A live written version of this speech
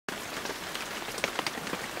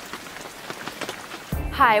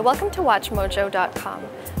Hi, welcome to WatchMojo.com.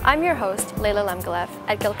 I'm your host, Layla Lemgalev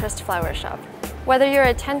at Gilchrist Flower Shop. Whether you're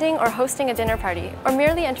attending or hosting a dinner party, or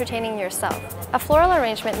merely entertaining yourself, a floral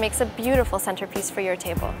arrangement makes a beautiful centerpiece for your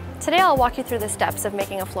table. Today I'll walk you through the steps of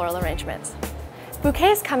making a floral arrangement.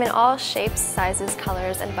 Bouquets come in all shapes, sizes,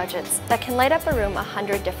 colors, and budgets that can light up a room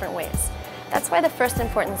 100 different ways. That's why the first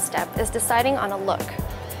important step is deciding on a look.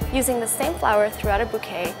 Using the same flower throughout a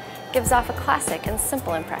bouquet gives off a classic and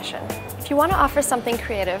simple impression. If you want to offer something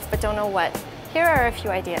creative but don't know what, here are a few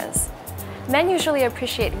ideas. Men usually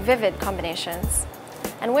appreciate vivid combinations,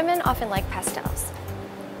 and women often like pastels.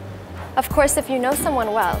 Of course, if you know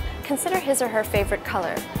someone well, consider his or her favorite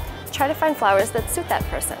color. Try to find flowers that suit that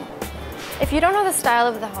person. If you don't know the style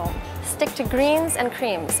of the home, stick to greens and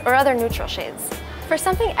creams or other neutral shades. For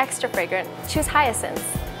something extra fragrant, choose hyacinths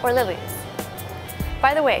or lilies.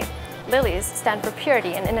 By the way, lilies stand for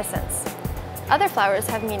purity and innocence. Other flowers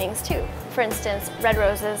have meanings too. For instance, red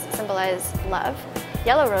roses symbolize love,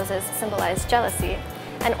 yellow roses symbolize jealousy,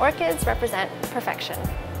 and orchids represent perfection.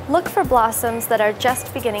 Look for blossoms that are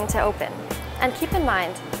just beginning to open, and keep in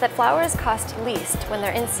mind that flowers cost least when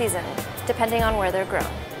they're in season, depending on where they're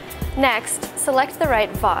grown. Next, select the right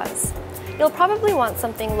vase. You'll probably want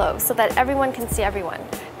something low so that everyone can see everyone,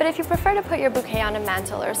 but if you prefer to put your bouquet on a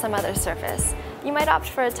mantle or some other surface, you might opt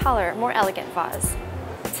for a taller, more elegant vase.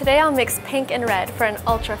 Today I'll mix pink and red for an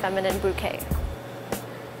ultra-feminine bouquet.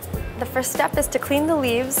 The first step is to clean the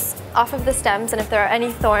leaves off of the stems, and if there are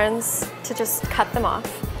any thorns, to just cut them off.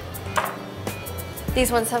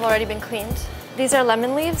 These ones have already been cleaned. These are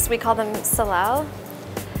lemon leaves, we call them Floral.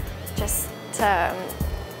 Just to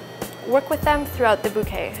work with them throughout the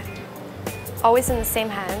bouquet. Always in the same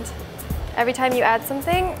hand. Every time you add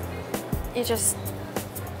something, you just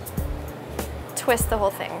twist the whole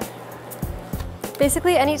thing.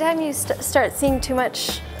 Basically, anytime you start seeing too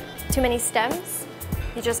many stems,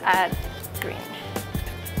 you just add green.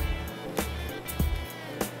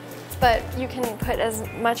 But you can put as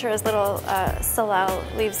much or as little Floral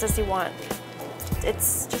leaves as you want.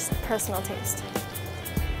 It's just personal taste.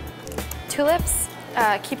 Tulips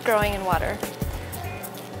keep growing in water.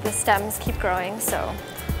 The stems keep growing, so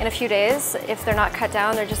in a few days, if they're not cut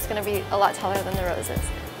down, they're just going to be a lot taller than the roses.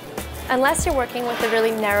 Unless you're working with a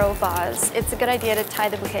really narrow vase, it's a good idea to tie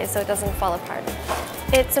the bouquet so it doesn't fall apart.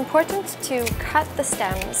 It's important to cut the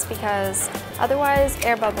stems because otherwise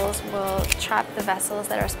air bubbles will trap the vessels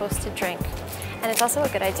that are supposed to drink. And it's also a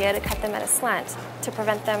good idea to cut them at a slant to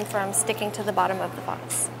prevent them from sticking to the bottom of the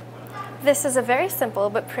vase. This is a very simple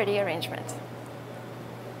but pretty arrangement.